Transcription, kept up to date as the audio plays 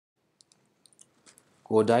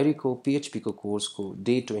कोडायरी को PHP को कोर्सको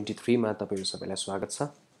day 23 मा तपाईहरु सबैलाई स्वागत छ।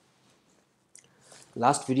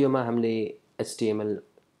 लास्ट भिडियोमा हामीले HTML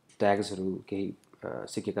ट्याग्सहरु केही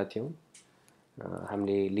सिकेका थियौं।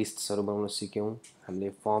 हामीले लिस्ट्सहरु बनाउन सिक्यौं, हामीले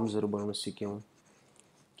फर्म्सहरु बनाउन सिक्यौं,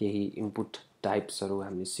 केही इनपुट टाइप्सहरु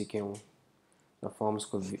हामीले सिक्यौं र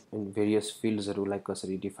फर्म्सको भेरियस फिल्ड्सहरुलाई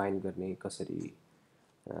कसरी डिफाइन गर्ने, कसरी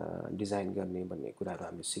डिजाइन गर्ने भन्ने कुराहरु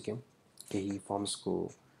हामीले सिक्यौं। केही फर्म्सको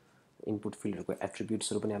इनपुट फिल्डहरुको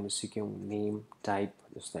एट्रिब्युट्सहरु पनि हामीले सिक्यौं, नेम, टाइप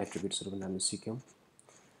जस्ता एट्रिब्युट्सहरु पनि हामीले सिक्यौं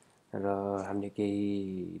र हामीले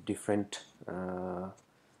केही डिफरेन्ट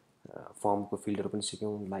फर्मको फिल्डहरु पनि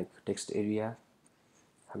सिक्यौं लाइक टेक्स्ट एरिया।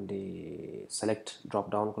 हामीले सेलेक्ट ड्रप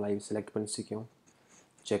डाउनको लागि सेलेक्ट पनि सिक्यौं,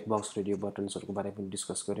 चेकबक्स रेडियो बटन्सहरुको बारेमा पनि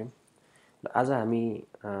डिस्कस गर्यौं र आज हामी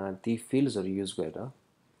ती फिल्ड्सहरु युज गरेर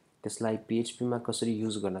त्यसलाई PHP मा कसरी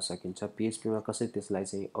युज गर्न सकिन्छ, PHP मा कसरी त्यसलाई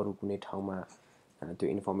चाहिँ अरु कुनै ठाउँमा त्यो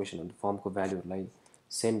इन्फर्मेसनहरु फर्मको भ्यालुहरुलाई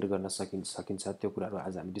सेन्ड गर्न सकिन्छ त्यो कुराहरु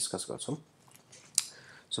आज हामी डिस्कस गर्छौं।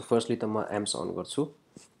 सो फर्स्टली त म एम्स अन गर्छु।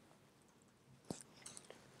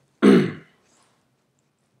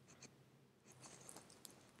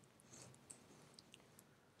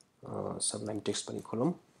 सबलाइन टेक्स्ट पनि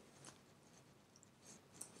खोलौं।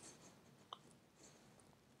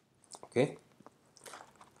 ओके,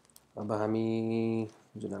 अब हामी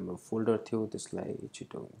जुन हाम्रो फोल्डर थियो त्यसलाई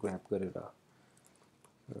छिटो ग्र्याब गरेर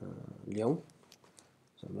ल्याउँ।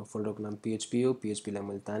 हाम्रो फोल्डरको नाम PHP हो, PHP लाई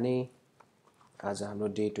मैले ताने। आज हाम्रो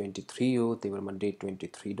डे 23 हो, त्यही भएर म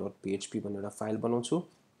day23.php भनेर एउटा फाइल बनाउँछु।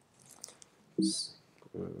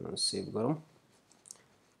 सेभ गरौँ।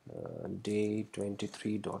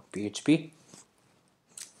 day23.php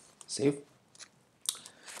save.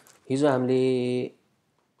 हिजो हामीले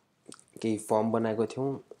केही फर्म बनाएको थियौं।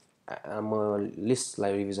 म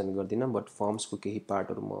लिस्टलाई रिभिजन गर्दिन, बट फर्म्सको केही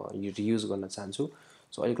पार्टहरु म रियुज गर्न चाहन्छु।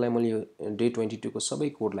 सो अहिलेको लागि मैले यो डे 22 को सबै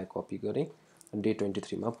कोडलाई कपी गरे, डे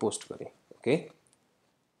 23 मा पोस्ट गरे। ओके,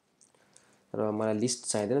 र मलाई लिस्ट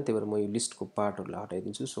चाहिदैन, त्यही भएर म यो लिस्टको पार्टहरुलाई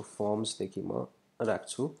हटाइदिन्छु। सो फर्म्स देखि म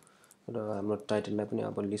राख्छु र हाम्रो टाइटललाई पनि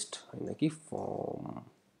अब लिस्ट हैन कि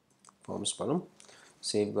फर्म्स भनौं।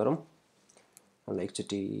 सेभ गरौँ। ल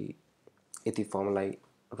एकचोटी यति फर्मलाई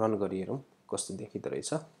रन गरी हेरौँ कस्तो देखिँदो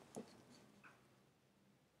रहेछ।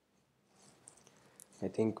 आई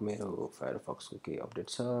थिंक मेरो फायरफक्सको केही अपडेट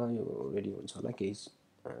छ, यो रेडी हुन्छ होला केही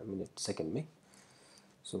मिनेट सेकेन्डमै।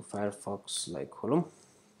 सो फायरफक्सलाई खोलौँ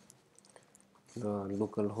र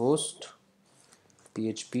लोकल होस्ट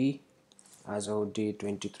PHP आज हो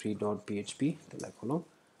day23.php त्यसलाई खोलौँ।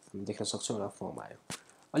 हामी देख्न सक्छौं एउटा फर्म आयो।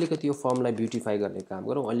 अलिकति यो फर्मलाई ब्युटिफाई गर्ने काम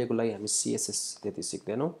गरौँ। अहिलेको लागि हामी CSS त्यति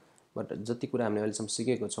सिक्दैनौं, बट जति कुरा हामीले अहिलेसम्म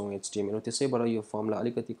सिकेको छौं HTML त्यसैबाट यो फर्मलाई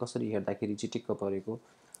अलिकति कसरी हेर्दाखेरि चिटिक्क परेको,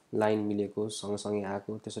 लाइन मिलेको, सँगसँगै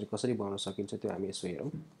आएको त्यसरी कसरी बनाउन सकिन्छ त्यो हामी यसो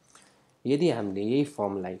हेरौँ। यदि हामीले यही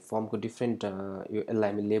फर्मलाई फर्मको डिफरेन्ट यो यसलाई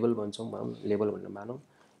हामी लेबल भन्छौं, लेबल भनेर मानौं।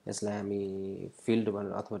 यसलाई हामी फिल्ड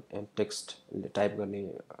भनेर अथवा टेक्स्ट टाइप गर्ने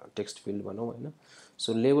टेक्स्ट फिल्ड भनौं हैन।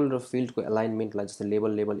 सो लेबल र फिल्डको अलाइनमेन्टलाई जस्तै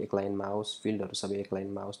लेबल एक लाइनमा आओस्, फिल्डहरु सबै एक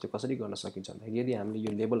लाइनमा आओस्, त्यो कसरी गर्न सकिन्छ भन्दा यदि हामीले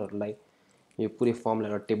यो लेबलहरुलाई यो पुरै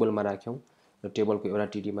फर्मलाई एउटा टेबलमा राख्यौं र टेबलको एउटा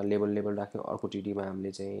टिडीमा लेबल राख्यौं, अर्को टिडीमा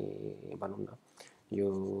हामीले चाहिँ भनौं न यो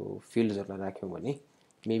फिल्ड्सहरुलाई राख्यौं भने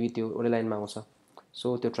मेबी त्यो एउटै लाइनमा आउँछ।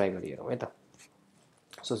 सो त्यो ट्राई गरी हेरौँ है त।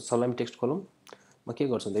 सो सबलाइन टेक्स्ट खोलौँ। म के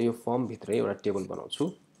गर्छु भन्दा यो फर्म भित्रै एउटा टेबल बनाउँछु।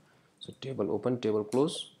 So table open, table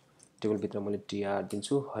close. Table भित्र मैले tr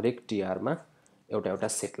दिन्छु। हरेक tr मा एउटा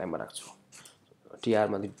सेटलाई म राख्छु। tr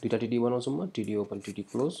मा दुईटा टिडी बनाउँछु म, टिडी ओपन टिडी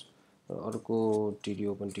क्लोज र अर्को टिडी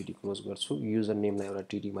ओपन टिडी क्लोज गर्छु। युजर नेमलाई एउटा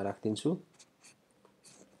टिडी मा राख्दिन्छु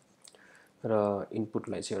र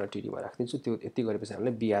इनपुटलाई चाहिँ एउटा टिडी मा राख्दिन्छु। त्यो यति गरेपछि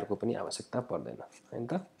हामीलाई br को पनि आवश्यकता पर्दैन हैन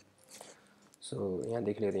त। सो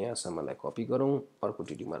यहाँदेखि लिएर यहाँसम्मलाई कपी गरौँ, अर्को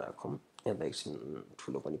टिडी मा राखौँ। यसलाई एकछिन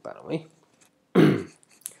ठुलो पनि पारौँ है।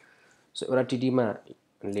 सो एउटा टिडी मा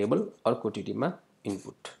लेबल, अर्को टिडी मा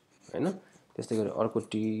इनपुट हैन। त्यस्तै गरी अर्को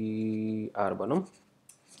tr बनाऊँ।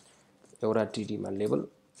 एउटा टिडी मा लेबल,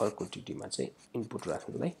 अर्को टिडी मा चाहिँ इनपुट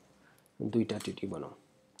राख्नलाई दुईटा टिडी बनाऊँ।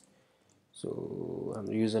 सो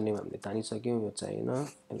हाम्रो युजर नेम हामीले तानिसक्यौं, यो चाहिएन,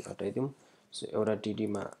 यसलाई हटाइदिउँ। सो एउटा टिडी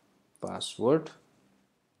मा पासवर्ड,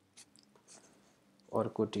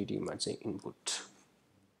 अर्को टिडी मा चाहिँ इनपुट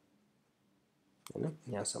हैन।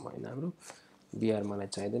 यहाँसम्म हैन हाम्रो br मलाई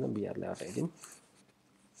चाहिदैन, br लाई हटाइदिउँ।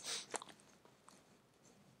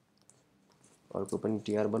 अर्को पनि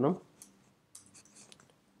tr बनाऊँ।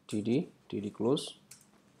 टिडी क्लोज,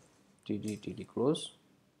 टिडी क्लोज।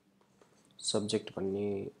 सब्जेक्ट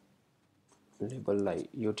भन्ने लेबललाई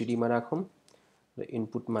यो टिडी मा राखौँ र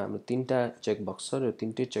इनपुटमा हाम्रो तीनटा चेकबक्स छ र यो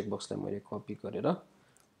तीनटै चेकबक्सलाई मैले कपी गरेर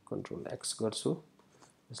कन्ट्रोल X गर्छु।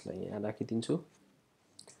 यसलाई यहाँ राखिदिन्छु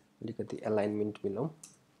अलिकति एलाइनमेन्ट मिलाउँ।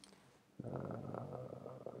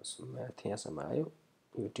 म्याथ यहाँसम्म आयो,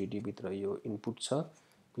 यो टिडी भित्र यो इनपुट छ,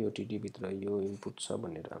 यो टिडी भित्र यो इनपुट छ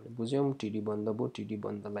भनेर हामीले बुझ्यौँ। टिडी बन्द भयो, टिडी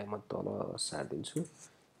बन्दलाई म तल सार्दिन्छु,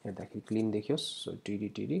 हेर्दाखेरि क्लिन देखियोस्। सो टिडी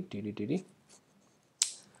टिडी टिडी टिडी,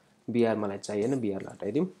 बिआर मलाई चाहिएन, बिआरलाई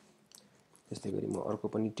हटाइदिउँ। त्यस्तै गरी म अर्को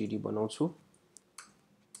पनि टिडी बनाउँछु,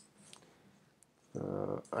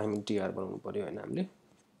 आई मिन टिआर बनाउनु पर्यो हैन हामीले।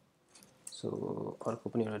 सो अर्को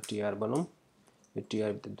पनि एउटा टिआर बनाऊँ। यो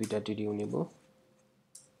टिआर भित्र दुईटा टिडी हुने भयो।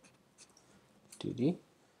 टिडी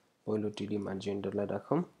पहिलो टिडीमा जेन्डरलाई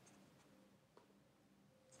राखौँ,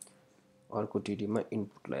 अर्को टिडीमा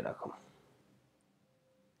इनपुटलाई राखौँ।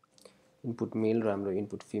 इनपुट मेल र हाम्रो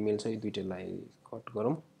इनपुट फिमेल छ, यो दुईटैलाई कट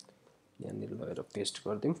गरौँ, यहाँनिर लगेर पेस्ट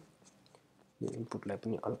गरिदिउँ। यो इनपुटलाई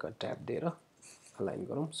पनि हल्का ट्याप दिएर अलाइन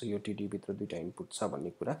गरौँ। सो यो टिडी भित्र दुईटा इनपुट छ भन्ने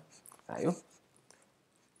कुरा आयो।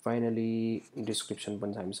 फाइनली डिस्क्रिप्सन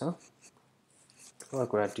पनि हामीसँग,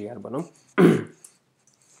 अर्को एउटा टिआर बनाऊँ,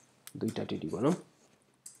 दुईटा टिडी बनाऊँ।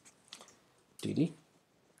 टिडी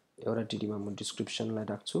एउटा टिडीमा म डिस्क्रिप्सनलाई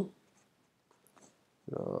राख्छु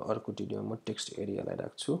र अर्को टिडीमा म टेक्स्ट एरियालाई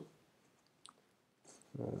राख्छु।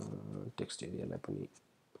 टेक्स्ट एरियालाई पनि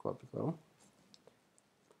कपी गरौँ,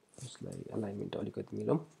 यसलाई अलाइनमेन्ट अलिकति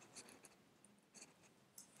मिलाउँ।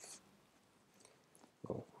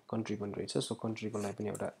 कन्ट्री पनि रहेछ, सो कन्ट्रीको लागि पनि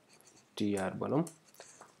एउटा टिआर बनाऊँ,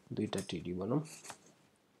 दुईटा टिडी बनाऊँ।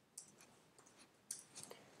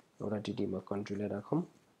 एउटा टिडीमा कन्ट्रीलाई राखौँ,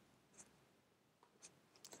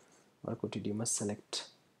 अर्को टिडीमा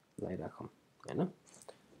सेलेक्टलाई राखौँ हैन।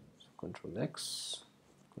 कन्ट्रोल एक्स,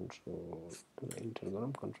 कन्ट्रोल इन्टर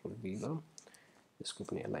गरौँ, कन्ट्रोल बी गरौँ, यसको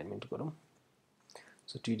पनि अलाइनमेन्ट गरौँ।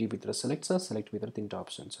 सो टिडी भित्र सेलेक्ट छ, सेलेक्ट भित्र तीनटा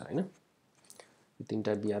अप्सन छ हैन। यो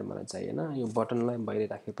तीनटा बिआर मलाई चाहिएन, यो बटनलाई बाहिर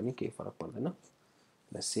राखे पनि केही फरक पर्दैन।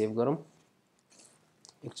 यसलाई सेभ गरौँ,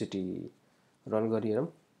 एकचोटि रन गरिहेरौँ।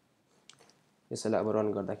 यसैले अब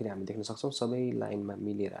रन गर्दाखेरि हामी देख्न सक्छौँ सबै लाइनमा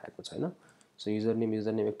मिलेर आएको छ हैन। सो युजर नेम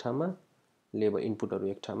एक ठाउँमा, लेबल इनपुटहरु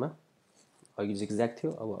एक ठाउँमा, अघि जिगज्याग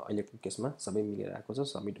थियो, अब अहिलेको केसमा सबै मिलेर आएको छ,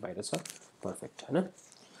 सबमिट भएर छ, पर्फेक्ट हैन।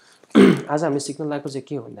 आज हामीले सिक्न लागेको चाहिँ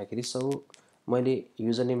के हो भन्दाखेरि, सो मैले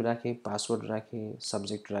युजर नेम राखेँ, पासवर्ड राखेँ,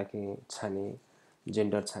 सब्जेक्ट राखेँ, छाने,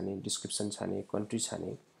 जेन्डर छाने, डिस्क्रिप्सन छाने, कन्ट्री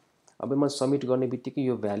छाने। अब म सबमिट गर्ने बित्तिकै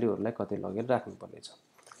यो भ्यालुहरुलाई कतै लगेर राख्नु पर्नेछ।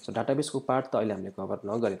 सो डाटाबेसको पार्ट त अहिले हामीले कभर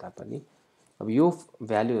नगरे तापनि अब यो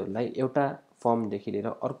भ्यालुहरुलाई एउटा फर्मदेखि लिएर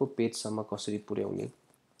अर्को पेजसम्म कसरी पुर्याउने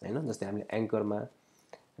हैन। जस्तै हामीले एंकरमा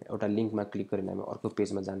एउटा लिंकमा क्लिक गरेर हामी अर्को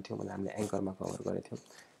पेजमा जान्थ्यौं भने हामीले एंकरमा कभर गरेथ्यौं।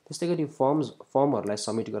 त्यस्तै गरी फर्महरुलाई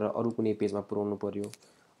सबमिट गरेर अरु कुनै पेजमा पुर्याउनु पर्यो,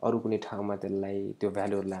 अरु कुनै ठाउँमा त्यसलाई त्यो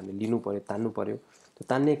भ्यालुहरुलाई हामीले लिनु पर्यो, तान्नु पर्यो। त्यो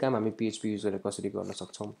तान्ने काम हामी PHP युज गरेर कसरी गर्न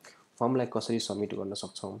सक्छौं, फर्मलाई कसरी सबमिट गर्न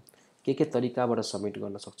सक्छौं, के तरिकाबाट सबमिट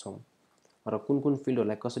गर्न सक्छौं र कुन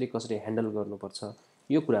फिल्डहरुलाई कसरी ह्यान्डल गर्नुपर्छ,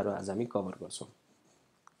 यो कुराहरु आज हामी कभर गर्छौं।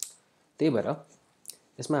 त्यही भएर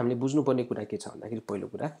यसमा हामीले बुझ्नुपर्ने कुरा के छ भन्दाखेरि, पहिलो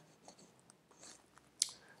कुरा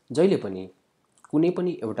जहिले पनि कुनै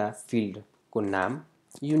पनि एउटा फिल्डको नाम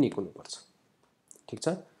युनिक हुनुपर्छ, ठीक छ।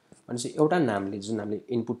 अनि चाहिँ एउटा नामले जुन हामीले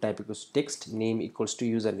input type equals text name equals to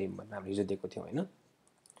user name भन्ने हामीले हिजो दिएको थियौं हैन।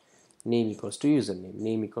 Name equals to user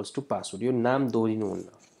name equals to password, यो नाम दोहोरिनु हुन्न।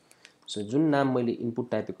 सो जुन नाम मैले input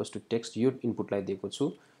type equals to text यो इनपुटलाई दिएको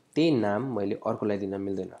छु, त्यही नाम मैले अर्कोलाई दिन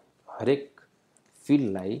मिल्दैन। हरेक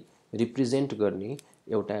फिल्डलाई रिप्रेजेन्ट गर्ने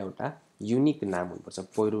एउटा युनिक नाम हुनुपर्छ।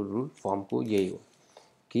 पहिलो रुल फर्मको यही हो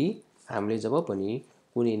कि हामीले जब पनि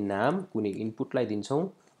कुनै नाम कुनै इनपुटलाई दिन्छौं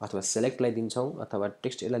अथवा सेलेक्टलाई दिन्छौं अथवा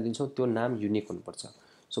टेक्स्ट एलाई दिन्छौं, त्यो नाम युनिक हुनुपर्छ।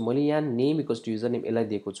 सो मैले यहाँ name equals to user name एलाई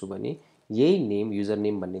दिएको छु भने यही नेम युजर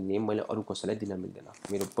नेम भन्ने नेम मैले अरु कसैलाई दिन मिल्दैन,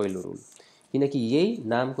 मेरो पहिलो रुल। किनकि यही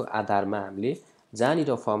नामको आधारमा हामीले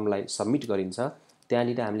जहाँनिर फर्मलाई सबमिट गरिन्छ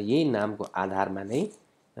त्यहाँनिर हामीले यही नामको आधारमा नै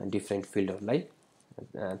डिफरेन्ट फिल्डहरुलाई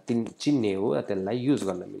चिन्ने हो र त्यसलाई युज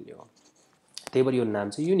गर्न मिल्ने हो। त्यही भएर यो नाम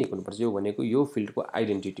चाहिँ युनिक हुनुपर्छ। यो भनेको यो फिल्डको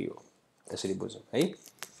आइडेन्टिटी हो, त्यसरी बुझौं है।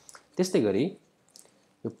 त्यस्तै गरी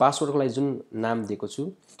यो पासवर्डको लागि जुन नाम दिएको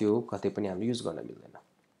छु त्यो कतै पनि हामीले युज गर्न मिल्दैन।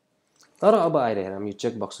 तर अब आएर हेरौँ यो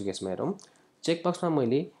चेक बक्सको केसमा हेरौँ। चेक बक्समा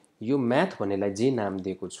मैले यो म्याथ भन्नेलाई जे नाम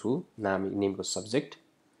दिएको छु, नेमको सब्जेक्ट,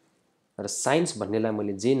 र साइन्स भन्नेलाई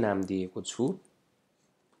मैले जे नाम दिएको छु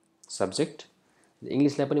सब्जेक्ट,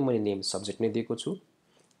 इंग्लिशलाई पनि मैले नेम सब्जेक्ट नै दिएको छु।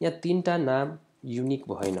 यहाँ तीनटा नाम युनिक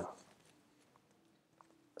भएन,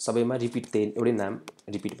 सबैमा रिपिट एउटै नाम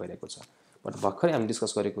रिपिट भइरहेको छ। बट भर्खरै हामी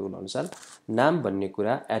डिस्कस गरेको रुल अनुसार नाम भन्ने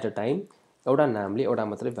कुरा एट अ टाइम एउटा नामले एउटा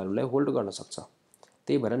मात्रै भ्यालुलाई होल्ड गर्न सक्छ।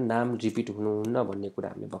 त्यही भएर नाम रिपिट हुनुहुन्न भन्ने कुरा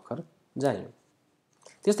हामीले भर्खर जान्यौं।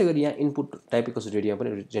 त्यस्तै गरी यहाँ इनपुट टाइप इक्वल्स रेडियम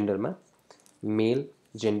पनि जेन्डरमा मेल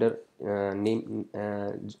जेन्डर नेम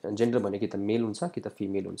जेन्डर भने कि त मेल हुन्छ कि त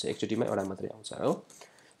फिमेल हुन्छ, एकचोटिमा एउटा मात्रै आउँछ हो।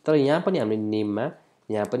 तर यहाँ पनि हामीले नेममा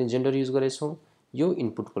यहाँ पनि जेन्डर युज गरेछौँ, यो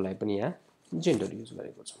इनपुटको लागि पनि यहाँ जेन्डर युज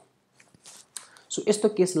गरेको छौँ। सो यस्तो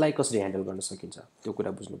केसलाई कसरी ह्यान्डल गर्न सकिन्छ त्यो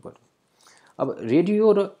कुरा बुझ्नु पर्यो। अब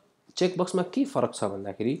रेडियो र चेकबक्समा के फरक छ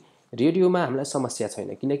भन्दाखेरि रेडियोमा हामीलाई समस्या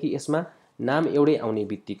छैन, किनकि यसमा नाम एउटै आउने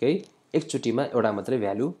बित्तिकै एकचोटिमा एउटा मात्रै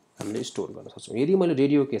भ्यालु हामीले स्टोर गर्न सक्छौँ। यदि मैले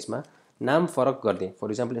रेडियो केसमा नाम फरक गरिदिएँ, फर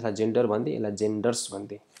इक्जाम्पल यसलाई जेन्डर भनिदिएँ, यसलाई जेन्डर्स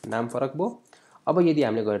भनिदिएँ, नाम फरक भयो। अब यदि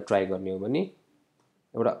हामीले गएर ट्राई गर्ने हो भने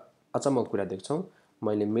एउटा अचम्मको कुरा देख्छौँ,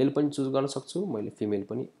 मैले मेल पनि चुज गर्न सक्छु, मैले फिमेल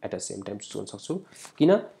पनि at the same time choose गर्न सक्छु।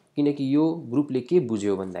 किनकि यो ग्रुपले के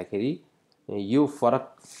बुझ्यो भन्दाखेरि यो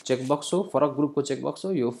फरक चेकबक्स हो, फरक ग्रुपको चेकबक्स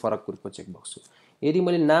हो, यो फरक ग्रुपको चेकबक्स हो। यदि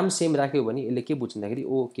मैले नाम सेम राख्यो भने यसले के बुझ्छ भन्दाखेरि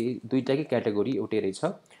ओके दुईटाकै क्याटेगोरी एउटै रहेछ,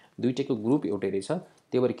 दुईटाको ग्रुप एउटै रहेछ,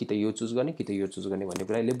 त्यही भएर कि त यो चुज गर्ने कि त यो चुज गर्ने भन्ने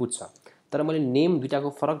कुरा यसले बुझ्छ। तर मैले नेम दुईटाको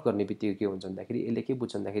फरक गर्ने बित्तिकै के हुन्छ भन्दाखेरि यसले के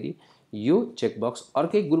बुझ्छ भन्दाखेरि यो चेकबक्स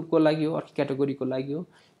अर्कै ग्रुपको लागि हो, अर्कै क्याटेगोरीको लागि हो,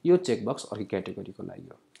 यो चेकबक्स अर्कै क्याटेगोरीको लागि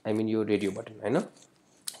हो, आई मिन यो रेडियो बटन हैन।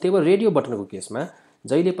 त्यही भएर रेडियो बटनको केसमा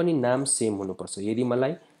जहिले पनि नाम सेम हुनुपर्छ। यदि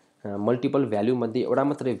मलाई मल्टिपल भ्यालु मध्ये एउटा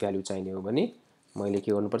मात्रै भ्यालु चाहिने हो भने मैले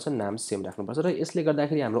के गर्नुपर्छ, नाम सेम राख्नुपर्छ। र यसले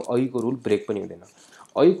गर्दाखेरि हाम्रो अघिको रुल ब्रेक पनि हुँदैन।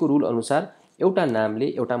 अघिको रुल अनुसार एउटा नामले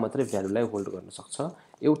एउटा मात्रै भ्यालुलाई होल्ड गर्न सक्छ,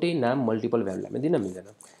 एउटै नाम मल्टिपल भ्यालुलाई दिन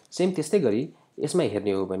मिल्दैन। सेम त्यस्तै गरी यसमा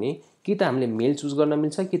हेर्ने हो भने कि त हामीले मेल चुज गर्न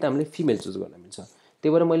मिल्छ कि त हामीले फिमेल चुज गर्न मिल्छ। त्यही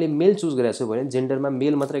भएर मैले मेल चुज गरेको छु भने जेन्डरमा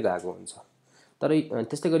मेल मात्रै गएको हुन्छ। तर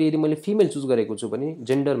त्यस्तै गरी यदि मैले फिमेल चुज गरेको छु भने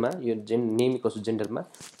जेन्डरमा यो नेम इक्वल्स टु जेन्डरमा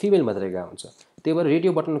फिमेल मात्रै गएको हुन्छ। त्यही भएर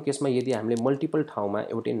रेडियो बटनको केसमा यदि हामीले मल्टिपल ठाउँमा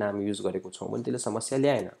एउटै नाम युज गरेको छौँ भने त्यसले समस्या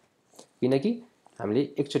ल्याएन, किनकि हामीले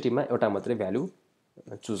एकचोटिमा एउटा मात्रै भ्यालु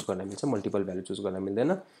चुज गर्न मिल्छ, मल्टिपल भ्यालु चुज गर्न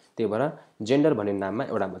मिल्दैन। त्यही भएर जेन्डर भन्ने नाममा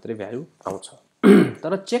एउटा मात्रै भ्यालु आउँछ।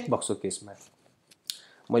 तर चेकबक्सको केसमा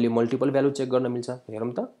मैले मल्टिपल भ्यालु चेक गर्न मिल्छ,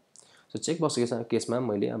 हेरौँ त। सो चेकबक्सको केसमा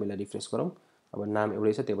मैले हामीलाई रिफ्रेस गरौँ, अब नाम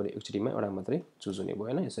एउटै छ त्यही भएर एकचोटिमा एउटा मात्रै चुज हुने भयो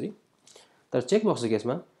हैन यसरी। तर चेकबक्सको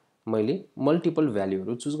केसमा मैले मल्टिपल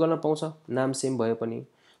भ्यालुहरू चुज गर्न पाउँछ नाम सेम भए पनि।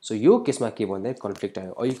 सो यो केसमा के भन्दा कन्फ्लिक्ट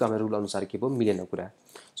आयो, अघिको हाम्रो रुल अनुसार के भयो मिलेन कुरा।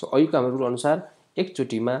 सो अघिको हाम्रो रुल अनुसार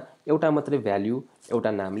एकचोटिमा एउटा मात्रै भ्यालु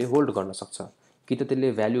एउटा नामले होल्ड गर्न सक्छ, कि त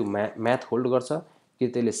त्यसले भ्यालु म्याथ होल्ड गर्छ, कि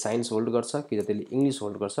त त्यसले साइन्स होल्ड गर्छ, कि त त्यसले इङ्ग्लिस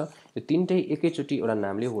होल्ड गर्छ। यो तीनटै एकैचोटि एउटा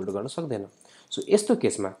नामले होल्ड गर्न सक्दैन। सो यस्तो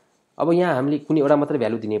केसमा अब यहाँ हामीले कुनै एउटा मात्रै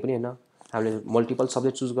भ्यालु दिने पनि हैन, हामीले मल्टिपल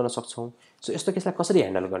सब्जेक्ट चुज गर्न सक्छौँ। सो यस्तो केसलाई कसरी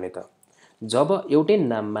ह्यान्डल गर्ने त? जब एउटै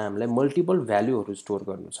नाममा हामीलाई मल्टिपल भ्यालुहरू स्टोर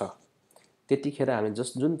गर्नु छ त्यतिखेर हामीले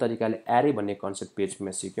जुन तरिकाले एरे भन्ने कन्सेप्ट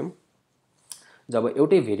पेजमा सिक्यौँ, जब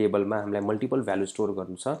एउटै भेरिएबलमा हामीलाई मल्टिपल भ्यालु स्टोर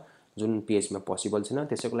गर्नु छ जुन पेजमा पोसिबल छैन,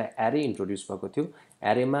 त्यसैको लागि एरे इन्ट्रोड्युस भएको थियो।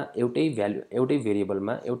 एरेमा एउटै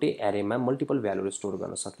भेरिएबलमा एउटै एरेमा मल्टिपल भ्यालुहरू स्टोर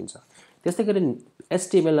गर्न सकिन्छ। त्यस्तै गरी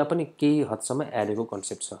एचटिएमएलमा पनि केही हदसम्म एरेको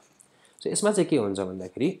कन्सेप्ट छ। सो यसमा चाहिँ के हुन्छ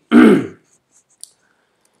भन्दाखेरि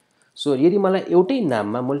सो यदि मलाई एउटै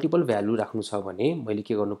नाममा मल्टिपल भ्यालु राख्नु छ भने मैले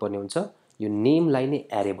के गर्नुपर्ने हुन्छ, यो नेमलाई नै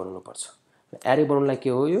एरे बनाउनु पर्छ। एरे बनाउनलाई के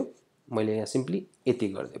हो, यो मैले यहाँ सिम्पली यति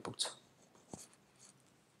गर्दै पुग्छ,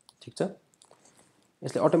 ठिक छ।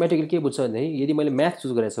 यसले अटोमेटिकली के बुझ्छ भने यदि मैले म्याथ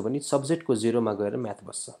चुज गरेको छु भने सब्जेक्टको 0 मा गएर म्याथ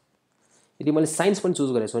बस्छ। यदि मैले साइन्स पनि चुज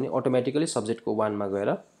गरेको छु भने अटोमेटिकली सब्जेक्टको 1 मा गएर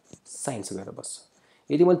साइन्स गएर बस्छ।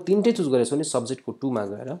 यदि मैले तीनटै चुज गरेको छु भने सब्जेक्टको 2 मा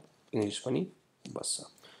गएर इङ्ग्लिस पनि बस्छ।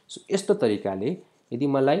 सो यस्तो तरिकाले यदि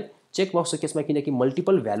मलाई चेकबक्सको केसमा किनकि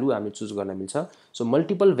मल्टिपल भ्यालु हामीले चुज गर्न मिल्छ, सो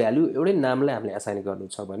मल्टिपल भ्यालु एउटै नामलाई हामीले असाइन गर्नु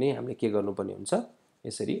छ भने हामीले के गर्नुपर्ने हुन्छ,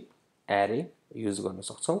 यसरी एरे युज गर्न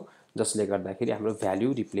सक्छौँ, जसले गर्दाखेरि हाम्रो भ्यालु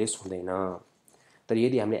रिप्लेस हुँदैन। तर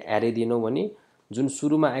यदि हामीले एरे दिनौँ भने जुन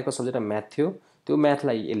सुरुमा आएको सब्जेक्टमा म्याथ थियो त्यो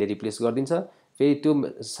म्याथलाई यसले रिप्लेस गरिदिन्छ, फेरि त्यो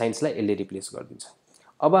साइन्सलाई यसले रिप्लेस गरिदिन्छ।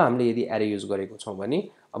 अब हामीले यदि एरे युज गरेको छौँ भने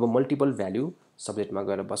अब मल्टिपल भ्यालु सब्जेक्टमा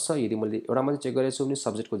गएर बस्छ। यदि मैले एउटा मात्रै चेक गरेको छु भने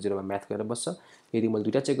सब्जेक्टको 0 मा म्याथ गएर बस्छ। यदि मैले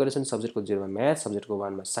दुईटा चेक गरेको छु भने सब्जेक्टको 0 मा म्याथ, सब्जेक्टको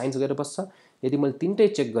 1 मा साइन्स गएर बस्छ। यदि मैले तीनटै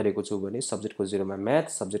चेक गरेको छु भने सब्जेक्टको 0 मा म्याथ,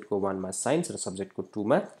 सब्जेक्टको 1 मा साइन्स र सब्जेक्टको 2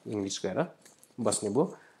 मा इङ्ग्लिस गएर बस्ने भयो।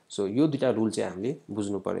 सो यो दुईटा रुल चाहिँ हामीले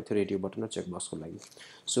बुझ्नु पर्ने थियो रेडियो बटन र चेकबक्सको लागि।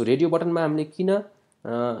 सो रेडियो बटनमा हामीले किन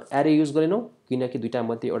एरे युज गरेनौँ, किनकि दुईटा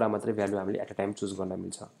मध्ये एउटा मात्रै भ्यालु हामीले एट अ टाइम चुज गर्न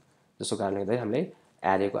मिल्छ, जसको कारणले गर्दा हामीलाई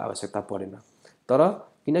एरेको आवश्यकता परेन। तर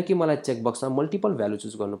किनकि मलाई चेकबक्समा मल्टिपल भ्यालु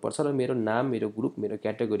चुज गर्नुपर्छ र मेरो नाम, मेरो ग्रुप, मेरो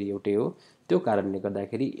क्याटेगोरी एउटै हो, त्यो कारणले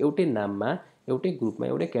गर्दाखेरि एउटै नाममा एउटै ग्रुपमा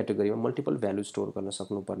एउटै क्याटेगोरीमा मल्टिपल भ्यालु स्टोर गर्न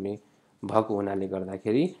सक्नुपर्ने भएको हुनाले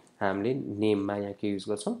गर्दाखेरि हामीले नेममा यहाँ के युज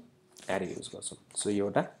गर्छौँ, एरे युज गर्छौँ। सो यो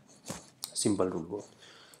एउटा सिम्पल रुल हो।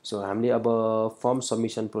 सो हामीले अब फर्म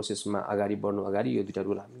सबमिसन प्रोसेसमा अगाडि बढ्नु अगाडि यो दुईटा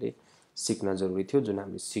रुल हामीले सिक्न जरुरी थियो जुन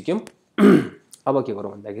हामीले सिक्यौँ। अब के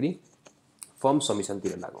गरौँ भन्दाखेरि फर्म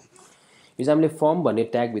सबमिसनतिर लागौँ। हिजो हामीले फर्म भन्ने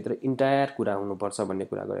ट्यागभित्र इन्टायर कुरा हुनुपर्छ भन्ने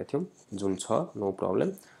कुरा गरेका थियौँ, जुन छ नो प्रब्लम।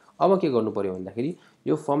 अब के गर्नु पर्यो भन्दाखेरि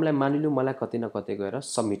यो फर्मलाई मानिलिउँ मलाई कतै न कतै गएर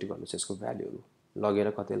सबमिट गर्नु छ, यसको भ्यालुहरू लगेर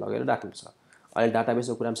कतै लगेर राख्नु छ। अहिले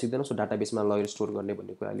डाटाबेसको कुरा सिक्दैनौँ, सो डाटाबेसमा लगेर स्टोर गर्ने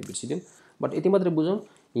भन्ने कुरा अहिले बिर्सिदिउँ। बट यति मात्रै बुझौँ,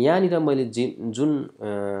 यहाँनिर मैले जुन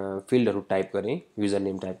फिल्डहरू टाइप गरेँ, युजर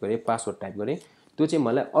नेम टाइप गरेँ, पासवर्ड टाइप गरेँ, त्यो चाहिँ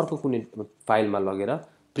मलाई अर्को कुनै फाइलमा लगेर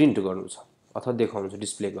प्रिन्ट गर्नु छ अथवा देखाउनु छ,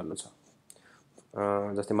 डिस्प्ले गर्नु छ।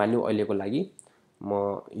 जस्तै मानिलिउँ अहिलेको लागि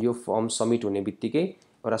म यो फर्म सबमिट हुने बित्तिकै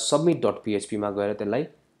एउटा submit.php मा गएर त्यसलाई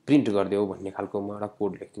प्रिन्ट गरिदेऊ भन्ने खालको म एउटा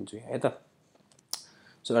कोड लेखिदिन्छु है त।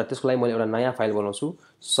 सो त्यसको लागि मैले एउटा नयाँ फाइल बनाउँछु,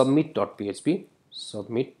 submit.php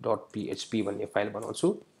भन्ने फाइल बनाउँछु।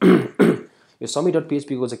 यो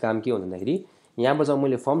submit.php को चाहिँ काम के हो भन्दाखेरि यहाँबाट जब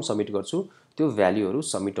मैले फर्म सबमिट गर्छु त्यो भ्यालुहरू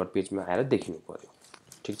submit.php मा आएर देखिनु पर्यो,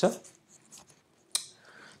 ठिक छ।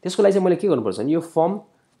 त्यसको लागि चाहिँ मैले के गर्नुपर्छ भने यो फर्म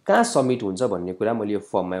कहाँ सबमिट हुन्छ भन्ने कुरा मैले यो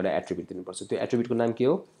फर्ममा एउटा एट्रिब्युट दिनुपर्छ। त्यो एट्रिब्युटको नाम के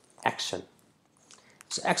हो? एक्सन।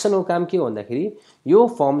 सो एक्सनको काम के हो भन्दाखेरि यो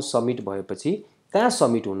फर्म सबमिट भएपछि कहाँ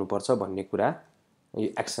सबमिट हुनुपर्छ भन्ने कुरा यो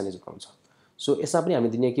एक्सनले जनाउँछ। सो यसमा पनि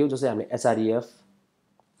हामीले दिने के हो, जस्तै हामीले एचआरईएफ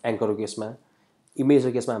एङ्करको केसमा,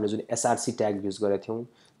 इमेजको केसमा हामीले जुन एसआरसी ट्याग युज गरेका थियौँ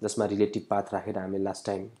जसमा रिलेटिभ पाथ राखेर हामीले लास्ट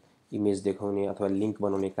टाइम इमेज देखाउने अथवा लिङ्क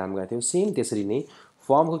बनाउने काम गरेका थियौँ, सेम त्यसरी नै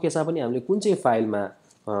फर्मको केसमा पनि हामीले कुन चाहिँ फाइलमा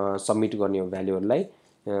सबमिट गर्ने हो भ्यालुहरूलाई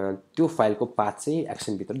त्यो फाइलको पाथ चाहिँ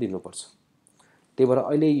एक्सनभित्र दिनुपर्छ। त्यही भएर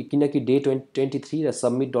अहिले किनकि डे 23 र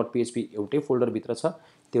submit.php एउटै फोल्डरभित्र छ,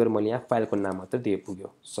 त्यही भएर मैले यहाँ फाइलको नाम मात्र दिए पुग्यो,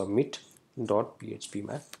 submit.php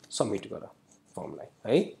मा सबमिट गर फर्मलाई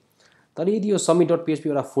है। तर यदि यो submit.php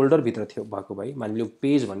एउटा फोल्डरभित्र थियो भएको भए, मानिलिउँ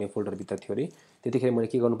पेज भन्ने फोल्डरभित्र थियो अरे, त्यतिखेर मैले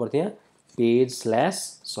के गर्नु पर्थ्यो, यहाँ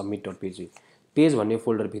page/submit.php पेज भन्ने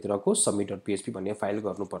फोल्डरभित्रको submit.php भन्ने फाइल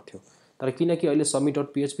गर्नु पर्थ्यो। तर किनकि अहिले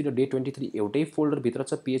submit.php र डे 23 एउटै फोल्डरभित्र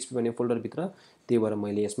छ, php भन्ने फोल्डरभित्र, त्यही भएर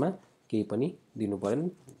मैले यसमा केही पनि दिनु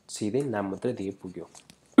परेन, सिधै नाम मात्रै दिए पुग्यो।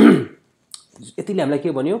 यतिले हामीलाई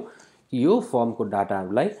के भन्यो कि यो फर्मको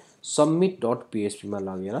डाटाहरूलाई submit.php मा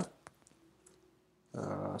लगेर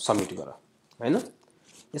सबमिट गर हैन।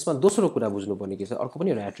 यसमा दोस्रो कुरा बुझ्नुपर्ने के छ, अर्को पनि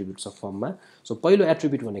एउटा एट्रिब्युट छ फर्ममा। सो पहिलो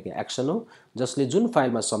एट्रिब्युट भनेको एक्सन हो, जसले जुन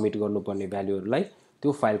फाइलमा सबमिट गर्नुपर्ने भ्यालुहरूलाई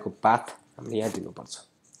त्यो फाइलको पाथ हामीले यहाँ दिनुपर्छ।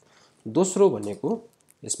 दोस्रो भनेको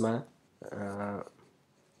यसमा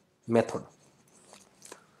मेथड,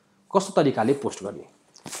 कस्तो तरिकाले पोस्ट गर्ने।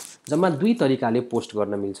 जम्मा दुई तरिकाले पोस्ट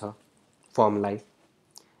गर्न मिल्छ फर्मलाई।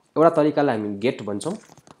 एउटा तरिकालाई हामी गेट भन्छौँ,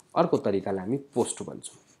 अर्को तरिकालाई हामी पोस्ट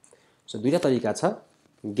भन्छौँ। सो दुईटा तरिका छ,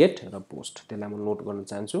 गेट र पोस्ट। त्यसलाई म नोट गर्न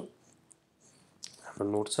चाहन्छु, हाम्रो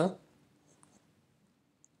नोट छ।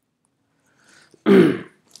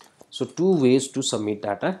 So two ways to submit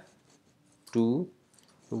data, two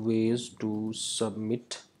ways to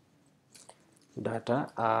submit data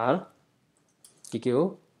are के हो,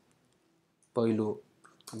 पहिलो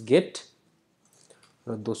गेट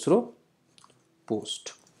र दोस्रो पोस्ट।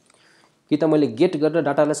 कि त मैले गेट गरेर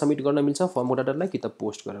डाटालाई सबमिट गर्न मिल्छ फर्मको डाटालाई, कि त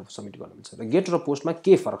पोस्ट गरेर सबमिट गर्न मिल्छ। र गेट र पोस्टमा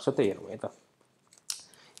के फरक छ त हेरौँ है त।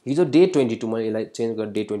 हिजो डे 22 म यसलाई चेन्ज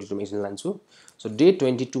गरेर डे 22 मा एकछिन लान्छु। सो डे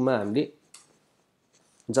 22 मा हामीले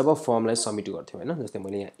जब फर्मलाई सबमिट गर्थ्यौँ हैन, जस्तै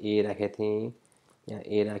मैले यहाँ ए राखेको थिएँ, यहाँ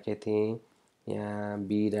ए राखेको थिएँ, यहाँ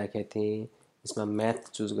बी राखेको थिएँ, यसमा म्याथ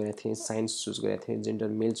चुज गरेको थिएँ, साइन्स चुज गरेको थिएँ, जेन्डर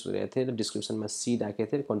मेल चुज गरेको थिएँ र डिस्क्रिप्सनमा सी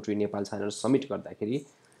राखेको थिएँ, कन्ट्री नेपाल छानेर सबमिट गर्दाखेरि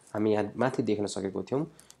हामी यहाँ माथि देख्न सकेको थियौँ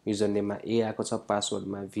युजर नेममा ए आएको छ,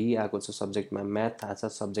 पासवर्डमा भी आएको छ, सब्जेक्टमा म्याथ आएको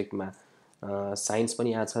छ, सब्जेक्टमा साइन्स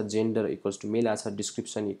पनि आएको छ, जेन्डर इक्वल्स टु मेल आएको छ,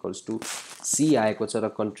 डिस्क्रिप्सन इक्वल्स टु सी आएको छ र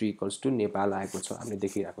कन्ट्री इक्वल्स टु नेपाल आएको छ, हामीले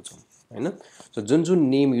देखिरहेको छौँ हैन। सो जुन जुन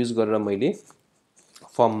नेम युज गरेर मैले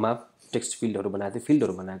फर्ममा टेक्स्ट फिल्डहरू बनाएको थिएँ,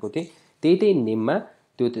 फिल्डहरू बनाएको थिएँ, त्यही नेममा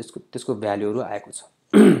त्यो त्यसको भ्यालुहरू आएको छ।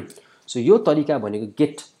 सो यो तरिका भनेको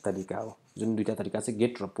गेट तरिका हो, जुन दुईटा तरिका छ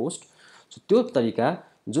गेट र पोस्ट। सो त्यो तरिका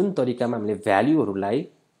जुन तरिकामा हामीले भ्यालुहरूलाई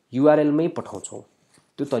युआरएलमै पठाउँछौँ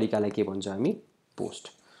त्यो तरिकालाई के भन्छ हामी,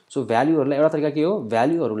 पोस्ट। सो भ्यालुहरूलाई एउटा तरिका के हो,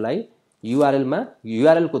 भ्यालुहरूलाई युआरएलमा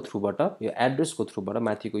युआरएलको थ्रुबाट, यो एड्रेसको थ्रुबाट,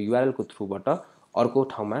 माथिको युआरएलको थ्रुबाट अर्को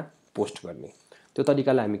ठाउँमा पोस्ट गर्ने, त्यो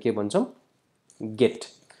तरिकालाई हामी के भन्छौँ, गेट।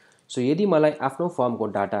 सो यदि मलाई आफ्नो फर्मको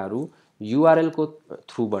डाटाहरू युआरएलको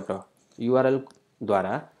थ्रुबाट,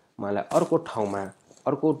 युआरएलद्वारा मलाई अर्को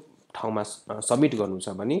ठाउँमा सबमिट गर्नु छ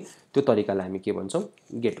भने त्यो तरिकालाई हामी के भन्छौँ,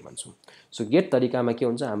 गेट भन्छौँ। सो गेट तरिकामा के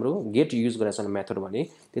हुन्छ, हाम्रो गेट युज गरेको छ मेथड भने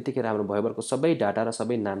त्यतिखेर हाम्रो भयभरको सबै डाटा र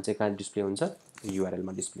सबै नाम चाहिँ कहाँ डिस्प्ले हुन्छ,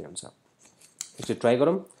 युआरएलमा डिस्प्ले हुन्छ। एकचोटि ट्राई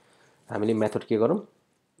गरौँ, हामीले मेथड के गरौँ,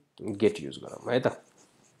 गेट युज गरौँ है त।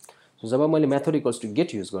 सो जब मैले method equals to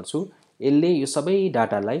get use गर्छु, यसले यो सबै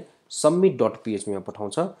डाटालाई submit.php मा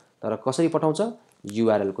पठाउँछ। तर कसरी पठाउँछ,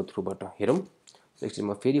 युआरएलको थ्रुबाट। हेरौँ एकछिन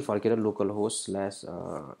म फेरि फर्केर लोकल होस्ट स्ल्यास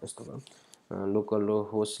यस्तो गरौँ, लोकल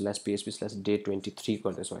होस्ट /php/day23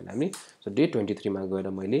 गर्दैछौँ होइन हामी। सो day23 मा गएर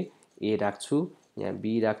मैले ए राख्छु, यहाँ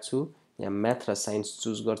बी राख्छु, यहाँ म्याथ र साइन्स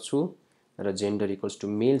चुज गर्छु र gender equals to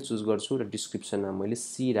mail choose गर्छु र डिस्क्रिप्सनमा मैले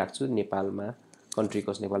सी राख्छु, नेपालमा कन्ट्री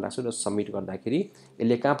कस नेपाल राख्छु र सबमिट गर्दाखेरि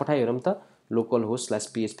यसले कहाँ पठायो हेरौँ त, लोकल होस्ट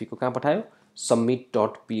 /php को कहाँ पठायो,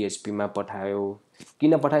 submit.php मा पठायो।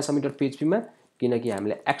 किन पठायो submit.php मा, किनकि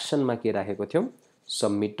हामीले एक्सनमा के राखेको थियौँ,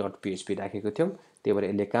 submit.php राखेको थियौँ, त्यही भएर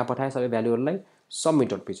यसले कहाँ पठायो सबै भ्यालुहरूलाई,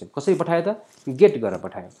 submit.php। कसरी पठायो त, गेट गरेर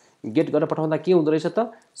पठायो। गेट गरेर पठाउँदा के हुँदो रहेछ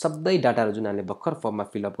त, सबै डाटाहरू जुन हामीले भर्खर फर्ममा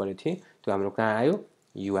फिलअप गरेको थिएँ त्यो हाम्रो कहाँ आयो,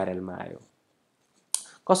 युआरएलमा आयो।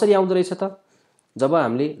 कसरी आउँदो रहेछ त, जब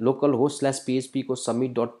हामीले लोकल होस्ट /php को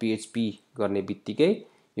submit.php गर्ने बित्तिकै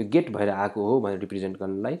यो गेट भएर आएको हो भनेर रिप्रेजेन्ट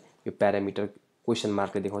गर्नलाई यो प्यारामिटर क्वेसन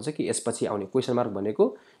मार्कले देखाउँछ कि यसपछि आउने, क्वेसन मार्क भनेको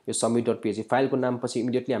यो submit.php फाइलको नामपछि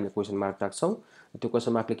इमिडिएटली हामीले क्वेसन मार्क राख्छौँ। त्यो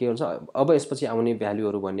क्वेसन मार्कले के हुन्छ, अब यसपछि आउने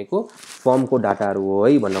भ्यालुहरू भनेको फर्मको डाटाहरू हो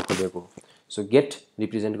है भन्न खोजेको। सो गेट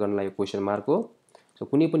रिप्रेजेन्ट गर्नलाई यो क्वेसन मार्क हो। सो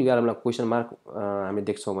कुनै पनि युआरएलमा क्वेसन मार्क हामीले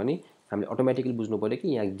देख्छौँ भने हामीले अटोमेटिकली बुझ्नु पर्यो कि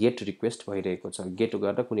यहाँ गेट रिक्वेस्ट भइरहेको छ, गेट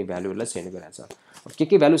गरेर कुनै भ्यालुहरूलाई सेन्ड गरेछ। अब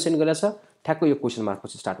के भ्यालु सेन्ड गरेछ, ठ्याक्क यो क्वेसन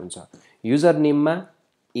मार्कपछि स्टार्ट हुन्छ। युजर नेममा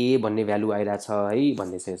ए भन्ने भ्यालु आइरहेछ है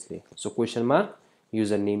भन्ने छ यसले। So question mark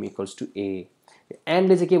user name equals to ए।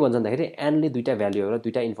 एन्डले चाहिँ के भन्छ भन्दाखेरि एन्डले दुईटा भ्यालुहरू र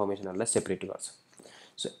दुईटा इन्फर्मेसनहरूलाई सेपरेट गर्छ।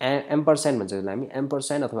 सो एम्परसाइन्ड भन्छ यसलाई हामी,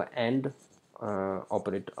 एम्परसाइन्ड अथवा एन्ड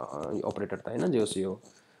अपरेटर त होइन, जो यो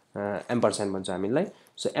एम्परसाइन्ड भन्छ हामीलाई।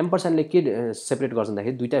 सो एम्परसाइन्डले के सेपरेट गर्छ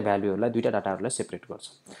भन्दाखेरि दुईटा भ्यालुहरूलाई दुईटा डाटाहरूलाई सेपरेट गर्छ।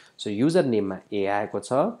 सो युजर नेममा ए आएको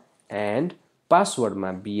छ एन्ड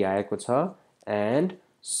पासवर्डमा बी आएको छ एन्ड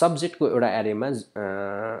सब्जेक्टको एउटा एरेमा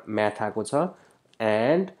म्याथ आएको छ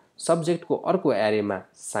एन्ड सब्जेक्टको अर्को एरेमा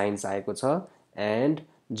साइन्स आएको छ एन्ड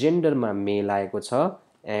जेन्डरमा मेल आएको छ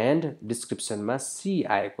एन्ड डिस्क्रिप्सनमा सी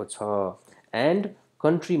आएको छ एन्ड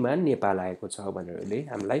कन्ट्रीमा नेपाल आएको छ भनेर उसले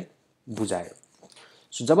हामीलाई बुझायो।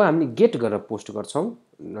 सो जब हामीले गेट गरेर पोस्ट गर्छौँ,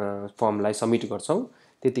 फर्मलाई सबमिट गर्छौँ,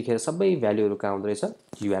 त्यतिखेर सबै भ्यालुहरू कहाँ आउँदो रहेछ,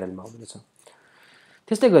 युआरएलमा आउँदो रहेछ।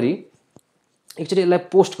 त्यस्तै गरी एकचोटि यसलाई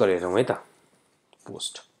पोस्ट गरेर हेरौँ है त,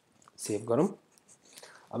 पोस्ट सेभ गरौँ।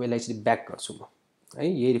 अब यसलाई एकचोटि ब्याक गर्छु म है,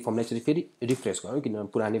 यही फर्मलाई एकचोटि फेरि रिफ्रेस गरौँ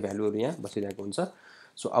किनभने पुरानै भ्यालुहरू यहाँ बसिरहेको हुन्छ।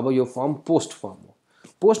 सो अब यो फर्म पोस्ट फर्म हो।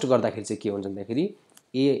 पोस्ट गर्दाखेरि चाहिँ के हुन्छ भन्दाखेरि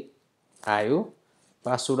ए आयो,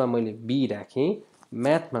 पासवर्डमा मैले बी राखेँ,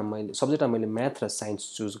 म्याथमा मैले सब्जेक्टमा मैले म्याथ र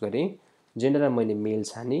साइन्स चुज गरेँ, जेन्डरमा मैले मेल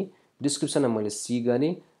छाने, डिस्क्रिप्सनमा मैले सी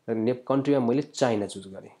गरेँ र कन्ट्रीमा मैले चाइना चुज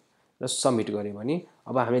गरेँ र सबमिट गरेँ भने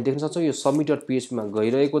अब हामीले देख्न सक्छौँ यो submit.php मा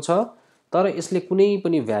गइरहेको छ, तर यसले कुनै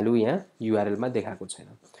पनि भ्यालु यहाँ युआरएलमा देखाएको छैन।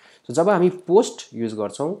 सो जब हामी पोस्ट युज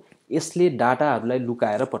गर्छौँ यसले डाटाहरूलाई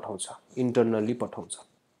लुकाएर पठाउँछ, इन्टरनल्ली पठाउँछ।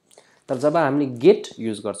 तर जब हामीले गेट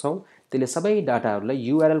युज गर्छौँ त्यसले सबै डाटाहरूलाई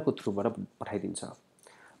युआरएलको थ्रुबाट पठाइदिन्छ।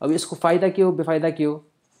 अब यसको फाइदा के हो, बेफाइदा के हो,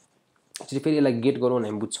 फेरि यसलाई गेट गरौँ भने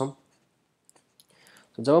हामी बुझ्छौँ।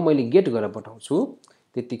 जब मैले गेट गरेर पठाउँछु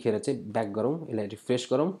त्यतिखेर चाहिँ ब्याक गरौँ, यसलाई रिफ्रेस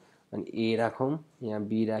गरौँ अनि ए राखौँ, यहाँ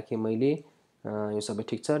बी राखेँ मैले, यो सबै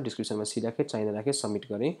ठिक छ, डिस्क्रिप्सनमा सी राखेँ, चाइना राखेँ, सबमिट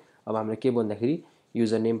गरेँ। अब हाम्रो के भन्दाखेरि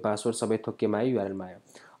युजर नेम पासवर्ड सबै थोक केमा आयो, युआरएलमा आयो।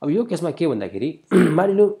 अब यो केसमा के भन्दाखेरि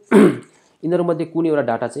मानिलिनु यिनीहरूमध्ये कुनै एउटा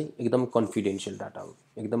डाटा चाहिँ एकदम कन्फिडेन्सियल डाटा हो,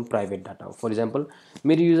 एकदम प्राइभेट डाटा हो। फर इक्जाम्पल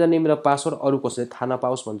मेरो युजर नेम र पासवर्ड अरू कसैले थाहा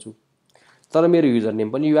नपाओस् भन्छु, तर मेरो युजर नेम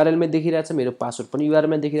पनि युआरएलमै देखिरहेछ, मेरो पासवर्ड पनि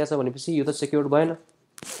युआरएलमै देखिरहेछ भनेपछि यो त सेक्योर्ड भएन।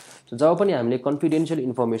 जब पनि हामीले कन्फिडेन्सियल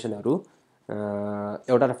इन्फर्मेसनहरू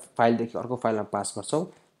एउटा फाइलदेखि अर्को फाइलमा पास गर्छौँ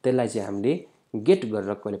त्यसलाई चाहिँ हामीले गेट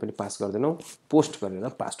गरेर कहिले पनि पास गर्दैनौँ, पोस्ट गरेर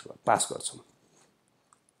पास गर्छौँ।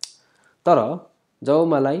 तर जब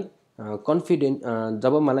मलाई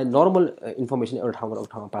जब मलाई नर्मल इन्फर्मेसन एउटा ठाउँबाट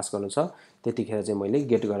अर्को ठाउँमा पास गर्नु छ त्यतिखेर चाहिँ मैले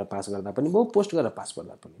गेट गरेर पास गर्दा पनि भयो, पोस्ट गरेर पास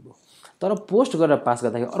गर्दा पनि भयो। तर पोस्ट गरेर पास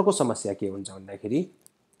गर्दाखेरि अर्को समस्या के हुन्छ भन्दाखेरि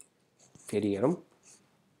फेरि हेरौँ,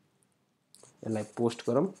 यसलाई पोस्ट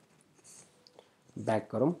गरौँ, ब्याक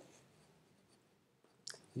गरौँ,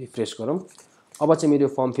 रिफ्रेस गरौँ। अब चाहिँ मेरो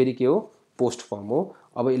फर्म फेरि के हो, पोस्ट फर्म हो।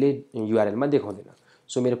 अब यसले युआरएलमा देखाउँदैन।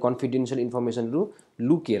 सो मेरो कन्फिडेन्सियल इन्फर्मेसनहरू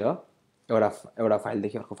लुकेर एउटा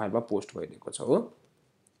फाइलदेखि अर्को फाइलमा पोस्ट भइरहेको छ हो।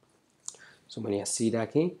 सो मैले यहाँ सी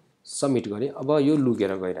राखेँ, सबमिट गरेँ, अब यो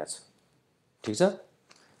लुकेर गइरहेछ, ठिक छ।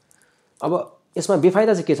 अब यसमा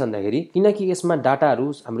बेफाइदा चाहिँ के छ भन्दाखेरि किनकि यसमा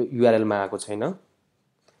डाटाहरू हाम्रो युआरएलमा आएको छैन,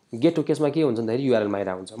 गेटको केसमा के हुन्छ भन्दाखेरि युआरएलमा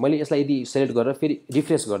आइरहेको हुन्छ। मैले यसलाई यदि सेलेक्ट गरेर फेरि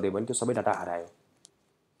रिफ्रेस गरिदिएँ भने त्यो सबै डाटा हरायो,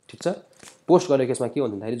 ठिक छ। पोस्ट गरेको केसमा के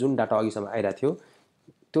हुन्छ भन्दाखेरि जुन डाटा अघिसम्म आइरहेको थियो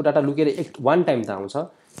त्यो डाटा लुकेर वान टाइम त आउँछ,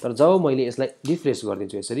 तर जब मैले यसलाई रिफ्रेस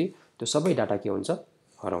गरिदिन्छु यसरी त्यो सबै डाटा के हुन्छ,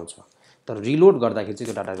 हराउँछ। तर रिलोड गर्दाखेरि चाहिँ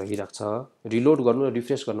त्यो डाटा रहिरहेको छ। रिलोड गर्नु र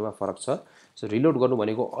रिफ्रेस गर्नुमा फरक छ। सो रिलोड गर्नु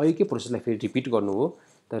भनेको अघिकै प्रोसेसलाई फेरि रिपिट गर्नु हो,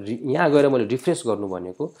 त यहाँ गएर मैले रिफ्रेश गर्नु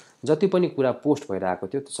भनेको जति पनि कुरा पोस्ट भइरहेको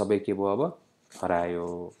थियो त्यो सबै के भयो अब हरायो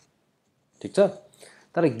ठीक छ।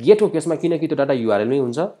 तर गेटको केसमा किनकि त्यो डाटा युआरएल मै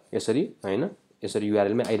हुन्छ यसरी हैन यसरी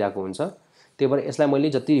युआरएल मै आइरहेको हुन्छ त्यही भएर यसलाई मैले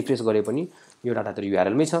जति रिफ्रेश गरे पनि यो डाटा त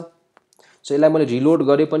युआरएल मै छ। सो यसलाई मैले रिलोड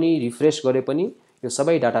गरे पनि रिफ्रेश गरे पनि यो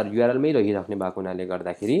सबै डाटा युआरएल मै रहिराख्ने भएको हुनाले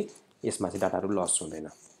गर्दाखेरि यसमा चाहिँ डाटाहरु लस हुँदैन।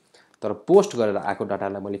 तर पोस्ट गरेर आएको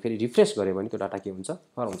डाटालाई मैले फेरि रिफ्रेश गरे भने त्यो डाटा के हुन्छ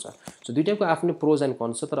हराउँछ। सो दुईटैको आफ्नो प्रोज एन्ड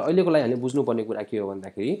कन्स छ। तर अहिलेको लागि हामीले बुझ्नुपर्ने कुरा के हो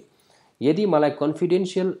भन्दाखेरि यदि मलाई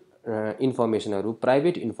कन्फिडेन्शियल इन्फर्मेसनहरु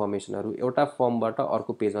प्राइभेट इन्फर्मेसनहरु एउटा फर्मबाट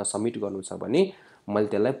अर्को पेजमा सबमिट गर्नु छ भने मैले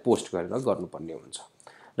त्यसलाई पोस्ट गरेर गर्नुपर्ने हुन्छ।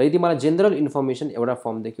 र यदि मलाई जेनरल इन्फर्मेसन एउटा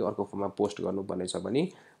फर्मदेखि अर्को फर्ममा पोस्ट गर्नुपर्ने छ भने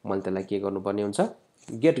मैले त्यसलाई के गर्नुपर्ने हुन्छ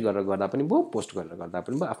गेट गरेर गर्दा पनि भयो पोस्ट गरेर गर्दा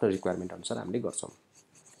पनि भयो आफ्नो रिक्वायरमेन्ट अनुसार हामीले गर्छौं।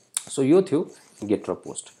 सो यो थियो गेट र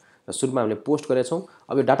पोस्ट। र सुरुमा हामीले पोस्ट गरेछौं।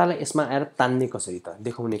 अब यो डाटालाई यसमा आएर तान्ने कसरी त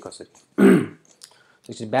देखाउने कसरी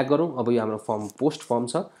त्यसपछि ब्याक गरौँ। अब यो हाम्रो फर्म पोस्ट फर्म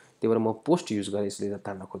छ त्यही भएर म पोस्ट युज गरेर यसले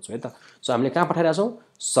तान्न खोज्छु है त। सो हामीले कहाँ पठाइरा छौं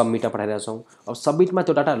सबमिटमा पठाइरा छौं। अब सबमिटमा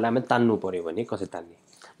त्यो डाटालाई हामीले तान्नु पर्यो भने कसरी तान्ने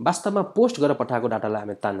वास्तवमा पोस्ट गरेर पठाएको डाटालाई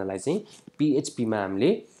हामीले तान्नलाई चाहिँ PHP मा हामीले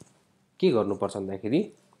के गर्नुपर्छ भन्दाखेरि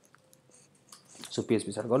सो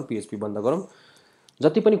PHP सर्च गरौँ PHP बन्द गरौँ।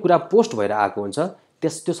 जति पनि कुरा पोस्ट भएर आएको हुन्छ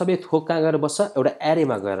त्यो सबै थोक कहाँ गएर बस्छ एउटा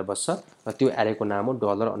एरेमा गएर बस्छ र त्यो एरेको नाम हो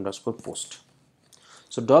 $_post।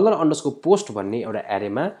 सो $_post भन्ने एउटा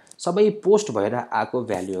एरेमा सबै पोस्ट भएर आएको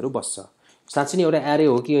भ्यालुहरु बस्छ। साच्चै नै एउटा एरे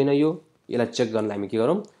हो कि हैन यो यसलाई चेक गर्नलाई हामी के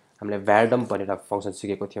गरौँ हामीले var dump भनेर फंक्सन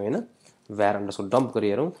सिकेको थियौ हैन var_dump गरी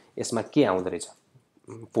हेरौँ यसमा के आउँदै रहेछ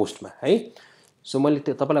पोस्टमा है। सो मैले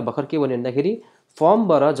तपाईलाई भर्खर के भने भन्दाखेरि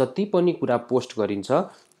फर्मबाट जति पनि कुरा पोस्ट गरिन्छ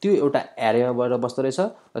त्यो एउटा एरेमा गएर बस्दै रहेछ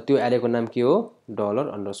र त्यो एरेको नाम के हो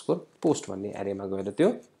 $_post भन्ने एरेमा गएर त्यो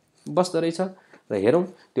बस्दै रहेछ। र हेरौँ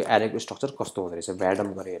त्यो एरेको स्ट्रक्चर कस्तो हुँदै रहेछ var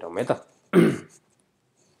dump गरेर हेरौँ है त।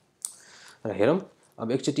 र हेरौँ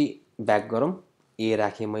अब एकचोटी ब्याक गरौँ ए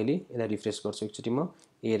राखे मैले यसलाई रिफ्रेश गर्छु एकचोटी म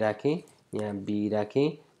ए राखे यहाँ बी राखे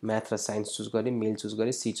म्याथ र साइन्स चुज गरे मेल चुज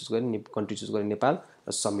गरे सी चुज गरे कन्ट्री चुज गरे नेपाल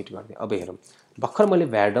र सबमिट गर्दै। अब हेरौँ भर्खर मैले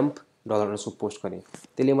var dump $_post गरे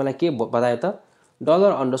त्यसले मलाई के बतायो त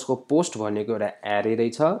 $_post भनेको एउटा एरे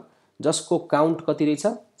रहेछ जसको काउन्ट कति रहेछ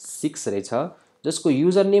 6 रहेछ जसको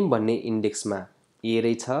युजर नेम भन्ने इन्डेक्समा ए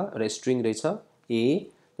रहेछ र स्ट्रिङ रहेछ ए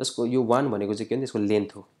जसको यो 1 भनेको चाहिँ के हो त्यसको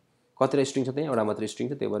लेन्थ हो कतिवटा स्ट्रिङ छ त्यहाँ एउटा मात्र स्ट्रिङ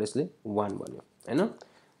छ त्यही भएर यसले 1 भन्यो हैन।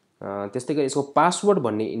 त्यस्तै गरी यसको पासवर्ड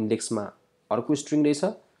भन्ने इन्डेक्समा अर्को स्ट्रिङ रहेछ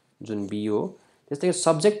जुन बी हो। त्यस्तै गरी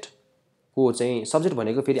सब्जेक्ट को चाहिँ सब्जेक्ट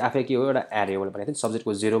भनेको फेरि आफै के हो एउटा एरे हो भनेको थिएँ।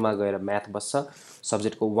 सब्जेक्टको 0 मा गएर म्याथ बस्छ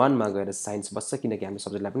सब्जेक्टको 1 मा गएर साइन्स बस्छ किनकि हामी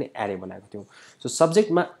सब्जेक्टलाई पनि एरे बनाएको थियौं। सो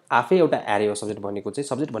सब्जेक्टमा आफै एउटा एरे हो सब्जेक्ट भनेको चाहिँ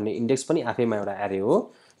सब्जेक्ट भन्ने इन्डेक्स पनि आफैमा एउटा एरे हो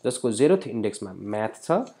जसको 0th इन्डेक्समा म्याथ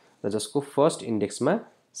छ र जसको फर्स्ट इन्डेक्समा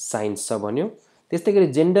साइन्स छ भन्यो। त्यस्तै गरी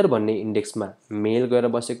जेन्डर भन्ने इन्डेक्समा मेल गएर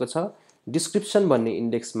बसेको छ डिस्क्रिप्सन भन्ने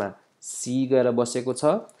इन्डेक्समा सी गएर बसेको छ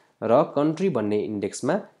र कन्ट्री भन्ने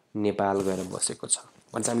इन्डेक्समा नेपाल गएर बसेको छ।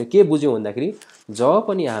 भन्छ हामीले के बुझ्यौं भन्दाखेरि जब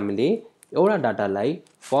पनि हामीले एउटा डाटालाई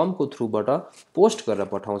फर्मको थ्रुबाट पोस्ट गरेर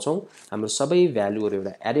पठाउँछौं हाम्रो सबै भ्यालुहरु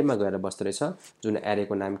एउटा एरेमा गएर बस्दै रहेछ जुन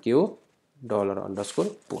एरेको नाम के हो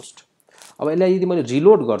 $_post। अब यसलाई यदि मैले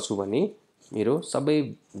रिलोड गर्छु भने मेरो सबै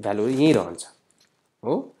भ्यालुहरु यही रहन्छ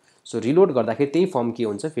हो। सो रिलोड गर्दाखेरि त्यही फर्म के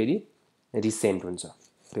हुन्छ फेरि रिसेन्ट हुन्छ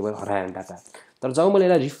त्यही भएर हरायो डाटा। तर जब मैले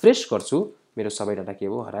यसलाई रिफ्रेश गर्छु मेरो सबै डाटा के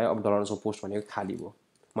भयो हरायो। अब $_post भनेको खाली भयो।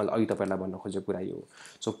 मैले अघि तपाईहरुलाई भन्न खोजेको कुरा यो हो।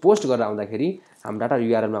 सो पोस्ट गरेर आउँदाखेरि हाम्रो डाटा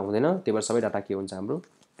युआरएल मा हुँदैन त्यही भएर सबै डाटा के हुन्छ हाम्रो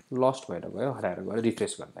लस्ट भएर गयो हराएर गयो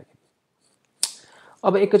रिफ्रेश गर्दाखेरि।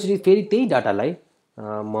 अब एकैचोटी फेरि त्यही डाटालाई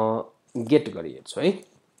म गेट गरी हेर्छु है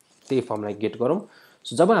त्यही फर्मलाई गेट गरौँ।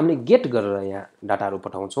 सो जब हामीले गेट गरेर यहाँ डाटाहरु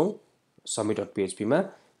पठाउँछौं submit.php मा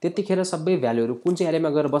त्यतिखेर सबै भ्यालुहरु कुन चाहिँ एरेमा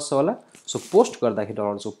गएर बस्छ होला। सो पोस्ट गर्दाखेरि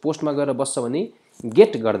 $_post मा गएर बस्छ भने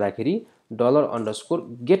गेट गर्दाखेरि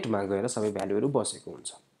 $_get मा गएर सबै भ्यालुहरु बसेको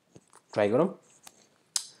हुन्छ। ट्राई गरौँ।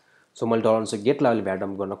 सो मैले $_get लाई var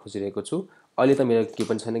dump गर्न खोजिरहेको छु। अहिले त मेरो के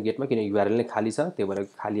पनि छैन गेटमा किन युआरएल नै खाली छ त्यही भएर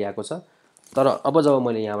खाली आएको छ। तर अब जब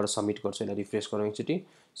मैले यहाँबाट सबमिट गर्छु यसलाई रिफ्रेश गरौँ एकचोटी।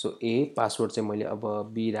 सो ए पासवर्ड चाहिँ मैले अब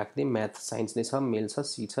बी राख्दै म्याथ साइन्स नै छ मेल छ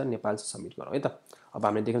सी छ नेपाल छ सबमिट गरौँ है त। अब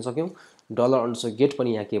हामीले देख्न सक्यौं $_get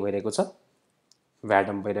पनि यहाँ के भइरहेको छ var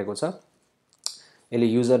dump भइरहेको छ। यसले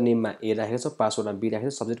युजर नेममा ए राखेको छ पासवर्डमा बी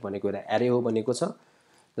राखेको छ सब्जेक्ट भनेको एउटा एरे हो भनेको छ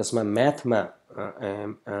जसमा म्याथमा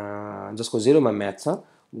जसको 0 मा म्याथ छ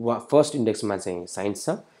फर्स्ट इन्डेक्समा चाहिँ साइन्स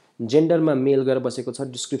छ जेन्डरमा मेल गएर बसेको छ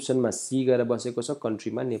डिस्क्रिप्सनमा सी गएर बसेको छ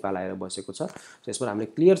कन्ट्रीमा नेपाल आएर बसेको छ। त्यसबाट हामीले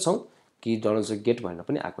क्लियर छौं कि $_get भनेर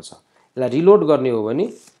पनि आएको छ। यसलाई रिलोड गर्ने हो भने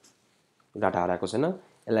डाटा हराएको छैन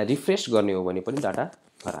यसलाई रिफ्रेश गर्ने हो भने पनि डाटा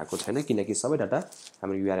हराएको छैन किनकि सबै डाटा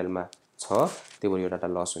हाम्रो युआरएल मा छ, त्यही भएर यो डाटा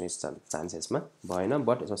लस हुने चान्सेसमा भएन,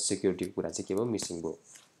 बट यसमा सिक्युरिटीको कुरा चाहिँ के भयो, मिसिङ भयो।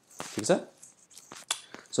 ठिक छ।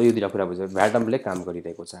 सो यो दुईटा कुरा बुझ्यो, भ्याडम्पले काम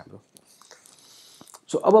गरिरहेको छ हाम्रो।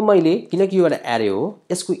 सो अब मैले किनकि यो एउटा एरे हो,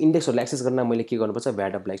 यसको इन्डेक्सहरूलाई एक्सेस गर्न मैले के गर्नुपर्छ,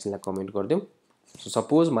 भ्याडम्पलाई एकछिनलाई कमेन्ट गरिदिउँ। सो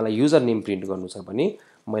सपोज मलाई युजर नेम प्रिन्ट गर्नु छ भने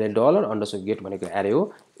मैले $_get भनेको एरे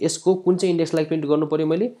हो, यसको कुन चाहिँ इन्डेक्सलाई प्रिन्ट गर्नु पर्यो,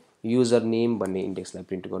 मैले युजर नेम भन्ने इन्डेक्सलाई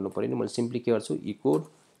प्रिन्ट गर्नु पर्यो नि। मैले सिम्पली के गर्छु, इको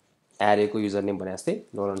एरेको युजर नेम भने जस्तै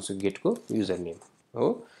 $_get को युजर नेम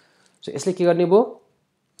हो। सो यसले के गर्ने भयो,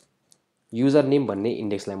 युजर नेम भन्ने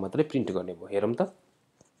इन्डेक्सलाई मात्रै प्रिन्ट गर्ने भयो। हेरौँ त,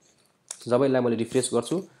 जब यसलाई मैले रिफ्रेस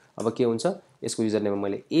गर्छु अब के हुन्छ, यसको युजर नेममा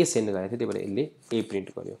मैले ए सेन्ड गरेको थिएँ, त्यही भएर यसले ए प्रिन्ट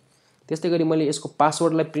गर्यो। त्यस्तै गरी मैले यसको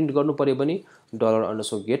पासवर्डलाई प्रिन्ट गर्नु पर्यो भने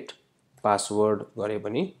 $_get पासवर्ड गरे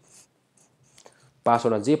भने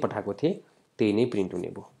पासवर्डमा जे पठाएको थिएँ त्यही नै प्रिन्ट हुने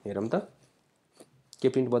भयो। हेरौँ त के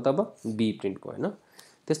प्रिन्ट भयो त, अब बी प्रिन्ट भयो हैन।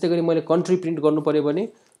 त्यस्तै गरी मैले कन्ट्री प्रिन्ट गर्नु पर्यो भने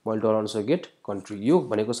मैले $_get कन्ट्री। यो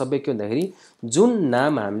भनेको सबै के भन्दाखेरि जुन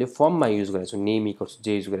नाम हामीले फर्ममा युज गरेछौँ, नेम इक्वल्स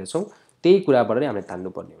जे युज गरेछौँ त्यही कुराबाट नै हामीले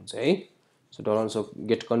तान्नुपर्ने हुन्छ है। So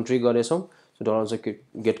 $_get country गरेछौँ, so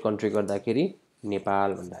 $_get country गर्दाखेरि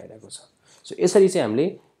नेपाल भन्दा आइरहेको छ। सो यसरी चाहिँ हामीले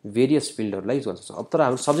भेरियस फिल्डहरूलाई युज गर्न सक्छौँ। अब तर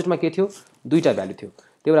हाम्रो सब्जेक्टमा के थियो, दुईटा भ्यालु थियो,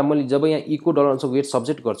 त्यही भएर मैले जब यहाँ इको $_get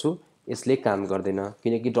सब्जेक्ट गर्छु यसले काम गर्दैन,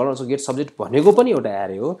 किनकि $_get सब्जेक्ट भनेको पनि एउटा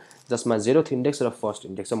एरे हो जसमा 0th इन्डेक्स र फर्स्ट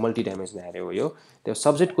इन्डेक्स मल्टी डाइमेन्सनल एरे हो यो। त्यो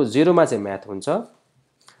सब्जेक्टको 0मा चाहिँ म्याथ हुन्छ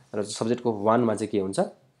र सब्जेक्टको 1मा चाहिँ के हुन्छ,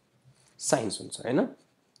 साइन्स हुन्छ हैन।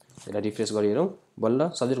 यसलाई रिफ्रेस गरिहेरौँ, बल्ल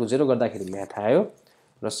सब्जेक्टको 0 गर्दाखेरि म्याथ आयो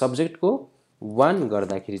र सब्जेक्टको 1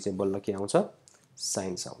 गर्दाखेरि चाहिँ बल्ल के आउँछ,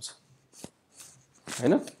 साइन्स आउँछ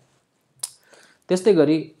हैन। त्यस्तै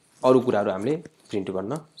गरी अरू कुराहरू हामीले प्रिन्ट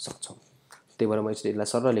गर्न सक्छौँ। त्यही भएर म यसलाई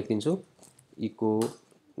सरल लेखिदिन्छु, इको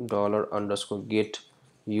 $_get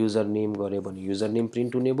युजर नेम गऱ्यो भने युजर नेम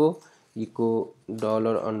प्रिन्ट हुने भयो, इको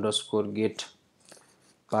 $_get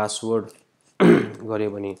पासवर्ड गऱ्यो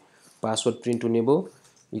भने पासवर्ड प्रिन्ट हुने भयो,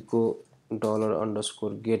 इको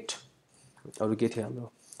 $_get अरू के थियो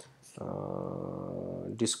हाम्रो,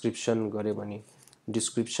 डिस्क्रिप्सन गऱ्यो भने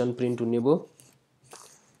डिस्क्रिप्सन प्रिन्ट हुने भयो,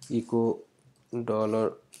 इको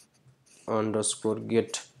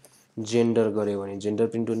 $_get जेन्डर गऱ्यो भने जेन्डर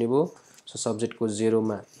प्रिन्ट हुने भयो। सो सब्जेक्टको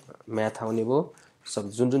 0मा म्याथ आउने भयो, सब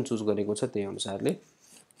जुन जुन चुज गरेको छ त्यही अनुसारले।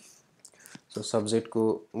 सो सब्जेक्टको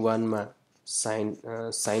 1मा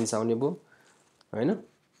साइन्स आउने भयो हैन,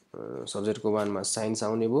 सब्जेक्टको 1मा साइन्स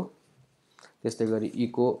आउने भयो। त्यस्तै गरी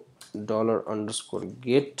इको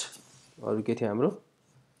 $_get अरू के थियो हाम्रो,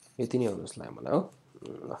 यति नै हो जस्तो लाग्यो मलाई हो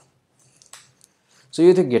ल। सो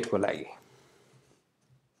यो थियो गेटको लागि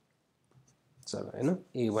चल हैन।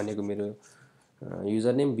 ए भनेको मेरो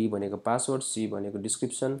युजर नेम, बी भनेको पासवर्ड, सी भनेको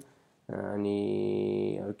डिस्क्रिप्सन, अनि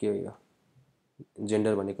अरू के हो यो,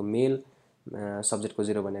 जेन्डर भनेको मेल, सब्जेक्टको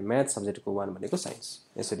 0 भने म्याथ, सब्जेक्टको 1 भनेको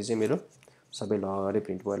साइन्स। यसरी चाहिँ मेरो सबै लहरै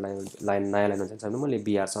प्रिन्ट भयो। लाइन नयाँ लाइनमा जान्छ भने मैले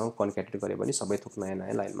बीआरसँग कन्क्याटेट गरेँ भने सबै थोक नयाँ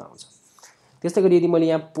नयाँ लाइनमा आउँछ। त्यस्तै गरी यदि मैले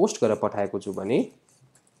यहाँ पोस्ट गरेर पठाएको छु भने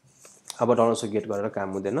अब $_get गरेर काम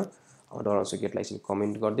हुँदैन। अब $_getलाई चाहिँ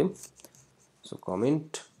कमेन्ट गरिदिउँ। सो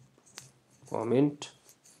कमेन्ट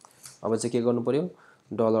अब चाहिँ के गर्नु पर्यो,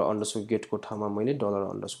 $_get को ठाउँमा मैले $_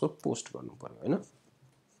 पोस्ट गर्नु पर्यो हैन।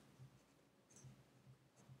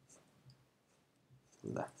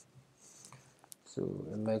 ल सो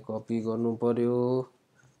यसलाई कपी गर्नु पर्यो,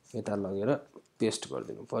 यता लगेर पेस्ट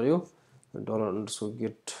गरिदिनु पर्यो।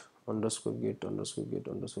 $_get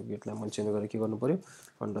लाई मैले चेन्ज गरेर के गर्नु पर्यो,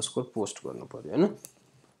 _ पोस्ट गर्नु पर्यो हैन।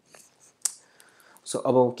 सो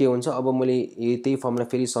अब के हुन्छ, अब मैले त्यही फर्मलाई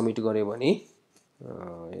फेरि सबमिट गरेँ भने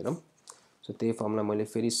हेरौँ। सो त्यही फर्मलाई मैले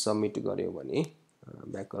फेरि सबमिट गर्यो भने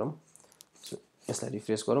ब्याक गरौँ। सो यसलाई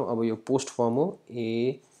रिफ्रेस गरौँ। अब यो पोस्ट फर्म हो,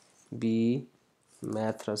 ए बी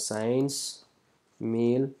म्याथ र साइन्स,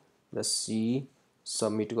 मेल र सी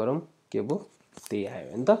सबमिट गरौँ, के भयो त्यही आयो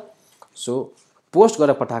हैन त। सो पोस्ट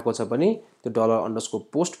गरेर पठाएको छ भने त्यो $_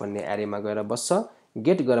 पोस्ट भन्ने एरेमा गएर बस्छ,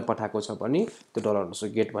 गेट गरेर पठाएको छ भने त्यो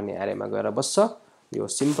 $_ भन्ने एरेमा गएर बस्छ। यो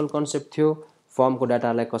सिम्पल कन्सेप्ट थियो, फर्मको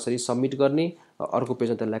डाटालाई कसरी सबमिट गर्ने, अर्को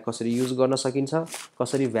पेजमा त्यसलाई कसरी युज गर्न सकिन्छ,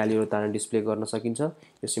 कसरी भ्यालुहरू तान्न डिस्प्ले गर्न सकिन्छ,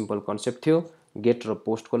 यो सिम्पल कन्सेप्ट थियो गेट र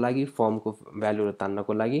पोस्टको लागि, फर्मको भ्यालुहरू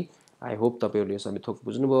तान्नको लागि। आई होप तपाईहरुले यो सबै थोक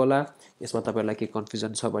बुझ्नुभयो होला। यसमा तपाईहरुलाई के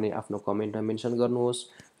कन्फ्युजन छ भने आफ्नो कमेन्टमा मेन्सन गर्नुहोस्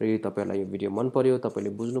र यदि तपाईहरुलाई यो भिडियो मन पर्यो, तपाईले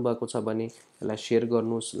बुझ्नु भएको छ भने यसलाई शेयर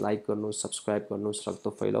गर्नुहोस्, लाइक गर्नुहोस्, सब्स्क्राइब गर्नुहोस्, रगत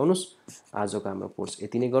फैलाउनुहोस्। आजको हाम्रो कोर्स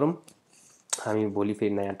यति नै गरौँ। हामी भोलि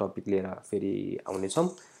फेरि नयाँ टपिक लिएर फेरि आउने छौं।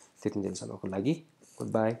 त्यतिन्जेलसम्मको लागि गुड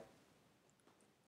बाई।